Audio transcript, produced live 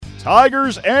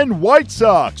Tigers and White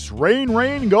Sox. Rain,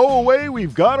 rain, go away.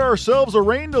 We've got ourselves a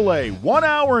rain delay. 1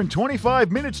 hour and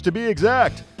 25 minutes to be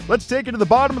exact. Let's take it to the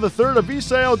bottom of the third of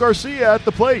Visael Garcia at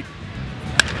the plate.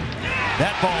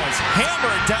 That ball is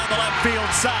hammered down the left field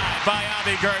side by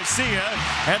Avi Garcia,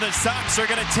 and the Sox are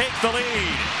going to take the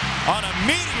lead on a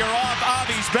meteor off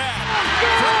Avi's bat.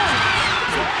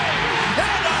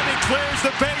 And Avi clears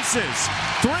the bases.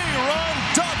 3-run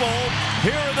double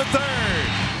here in the third.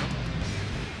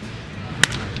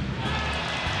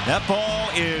 That ball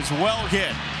is well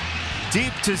hit.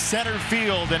 Deep to center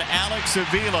field, and Alex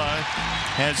Avila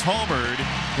has homered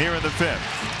here in the fifth.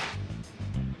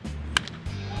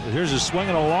 Here's a swing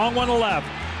and a long one to left.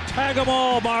 Tag them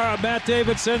all, Matt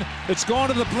Davidson. It's going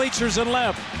to the bleachers and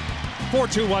left.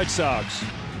 4-2 White Sox.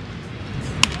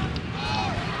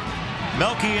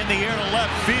 Melky in the air to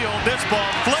left field. This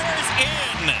ball flares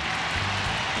in.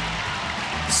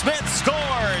 Smith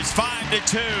scores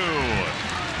 5-2.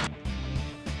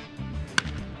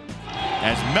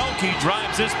 As Melky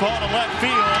drives this ball to left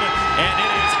field, and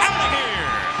it is out of here.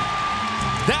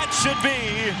 That should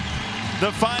be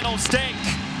the final stake.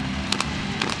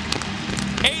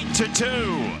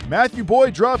 8-2. Matthew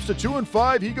Boyd drops to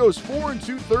 2-5. He goes 4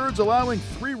 2/3, allowing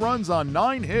 3 runs on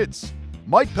 9 hits.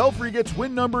 Mike Pelfrey gets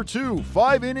win number 2.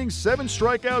 5 innings, 7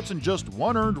 strikeouts, and just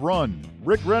 1 earned run.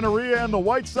 Rick Renteria and the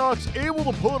White Sox able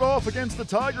to pull it off against the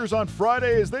Tigers on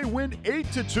Friday as they win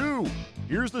 8-2.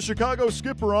 Here's the Chicago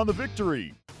skipper on the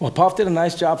victory. Well, Puff did a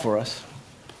nice job for us.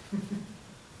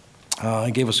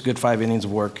 He gave us a good 5 innings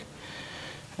of work.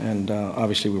 And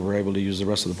obviously we were able to use the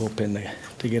rest of the bullpen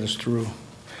to get us through.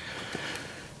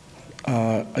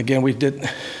 Again, we did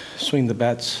swing the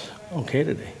bats okay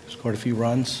today. Scored a few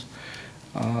runs.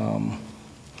 I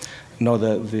know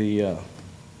that it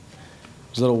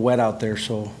was a little wet out there,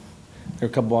 so there were a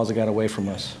couple balls that got away from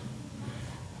us.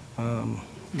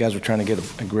 Guys were trying to get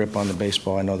a grip on the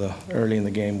baseball. I know early in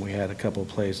the game we had a couple of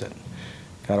plays that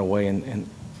got away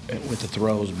with the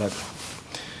throws, but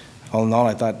all in all,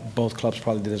 I thought both clubs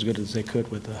probably did as good as they could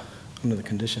under the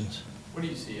conditions. What do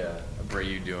you see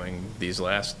Abreu doing these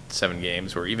last 7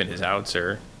 games, where even his outs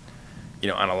are,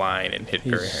 on a line and hit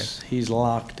very hard? He's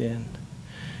locked in.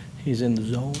 He's in the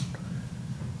zone,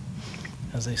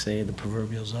 as they say, the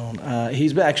proverbial zone.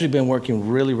 He's actually been working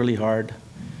really, really hard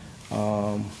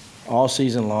all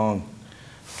season long,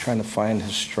 trying to find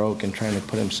his stroke and trying to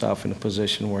put himself in a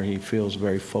position where he feels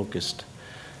very focused.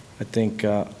 I think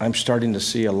I'm starting to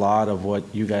see a lot of what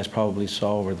you guys probably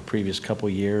saw over the previous couple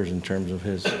of years in terms of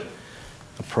his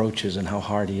approaches and how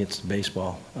hard he hits the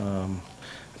baseball. I'm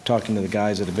talking to the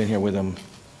guys that have been here with him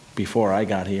before I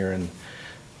got here, and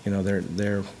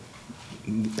they're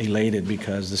elated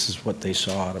because this is what they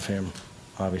saw out of him.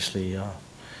 Obviously,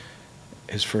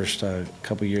 his first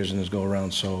couple of years in his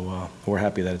go-around, so we're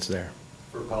happy that it's there.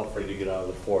 For Pelfrey to get out of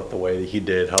the fourth the way that he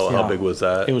did, how big was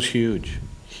that? It was huge,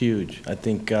 huge. I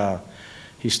think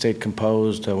he stayed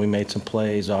composed. We made some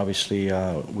plays. Obviously,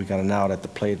 we got an out at the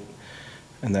plate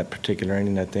in that particular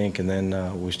inning, I think, and then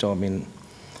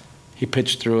he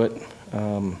pitched through it,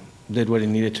 did what he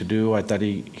needed to do. I thought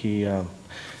he's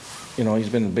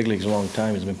been in the big leagues a long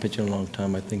time. He's been pitching a long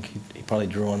time. I think he probably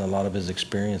drew on a lot of his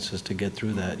experiences to get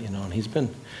through that, and he's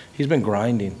been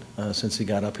grinding since he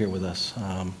got up here with us,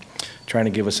 trying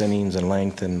to give us innings and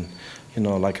length. And,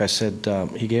 like I said,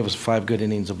 he gave us 5 good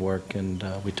innings of work, and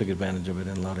we took advantage of it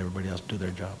and allowed everybody else to do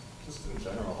their job. Just in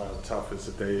general, how tough is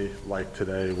a day like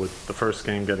today with the first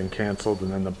game getting canceled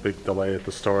and then the big delay at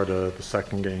the start of the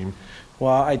second game?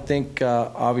 Well, I think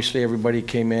obviously everybody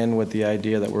came in with the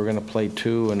idea that we're going to play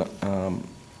 2, and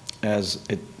as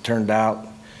it turned out,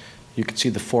 you could see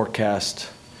the forecast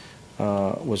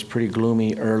was pretty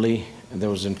gloomy early. It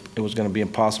was going to be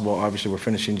impossible. Obviously, we're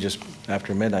finishing just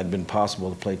after midnight. It'd been impossible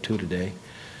to play 2 today.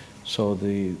 So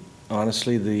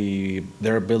honestly,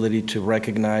 their ability to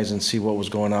recognize and see what was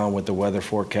going on with the weather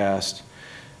forecast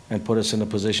and put us in a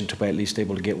position to be at least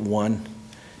able to get 1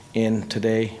 in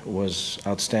today was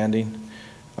outstanding.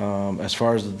 As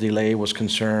far as the delay was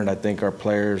concerned, I think our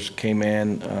players came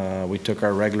in. We took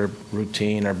our regular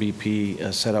routine, our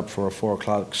BP set up for a 4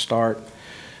 o'clock start.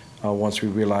 Once we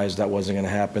realized that wasn't going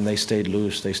to happen, they stayed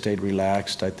loose, they stayed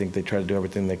relaxed. I think they tried to do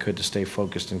everything they could to stay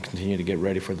focused and continue to get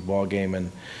ready for the ball game.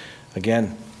 And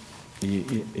again,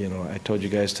 I told you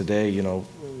guys today,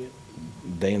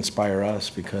 they inspire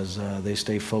us because they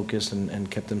stay focused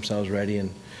and kept themselves ready.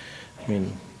 And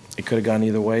it could have gone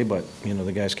either way, but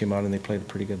the guys came out and they played a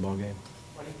pretty good ball game.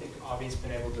 Why do you think Avi's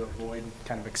been able to avoid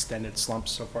kind of extended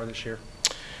slumps so far this year?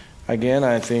 Again,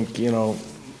 I think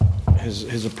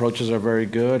His approaches are very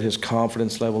good. His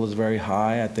confidence level is very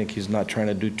high. I think he's not trying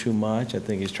to do too much. I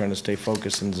think he's trying to stay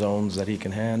focused in zones that he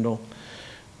can handle.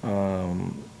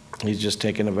 He's just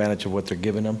taking advantage of what they're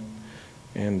giving him.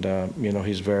 And, you know,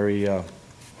 he's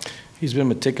been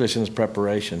meticulous in his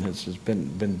preparation. It's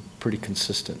been pretty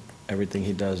consistent. Everything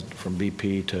he does, from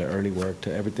BP to early work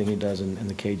to everything he does in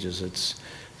the cages, it's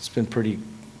been pretty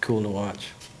cool to watch.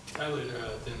 Tyler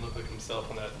didn't look like himself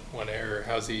on that one error.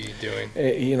 How's he doing?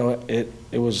 You know,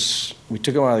 it was, we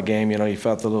took him out of the game. You know, he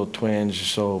felt a little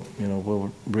twinge, so, you know,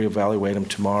 we'll reevaluate him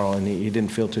tomorrow, and he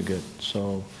didn't feel too good.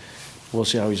 So we'll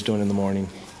see how he's doing in the morning,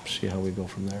 see how we go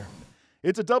from there.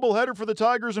 It's a doubleheader for the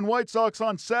Tigers and White Sox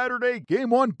on Saturday. Game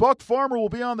 1, Buck Farmer will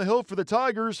be on the hill for the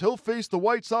Tigers. He'll face the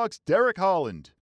White Sox' Derek Holland.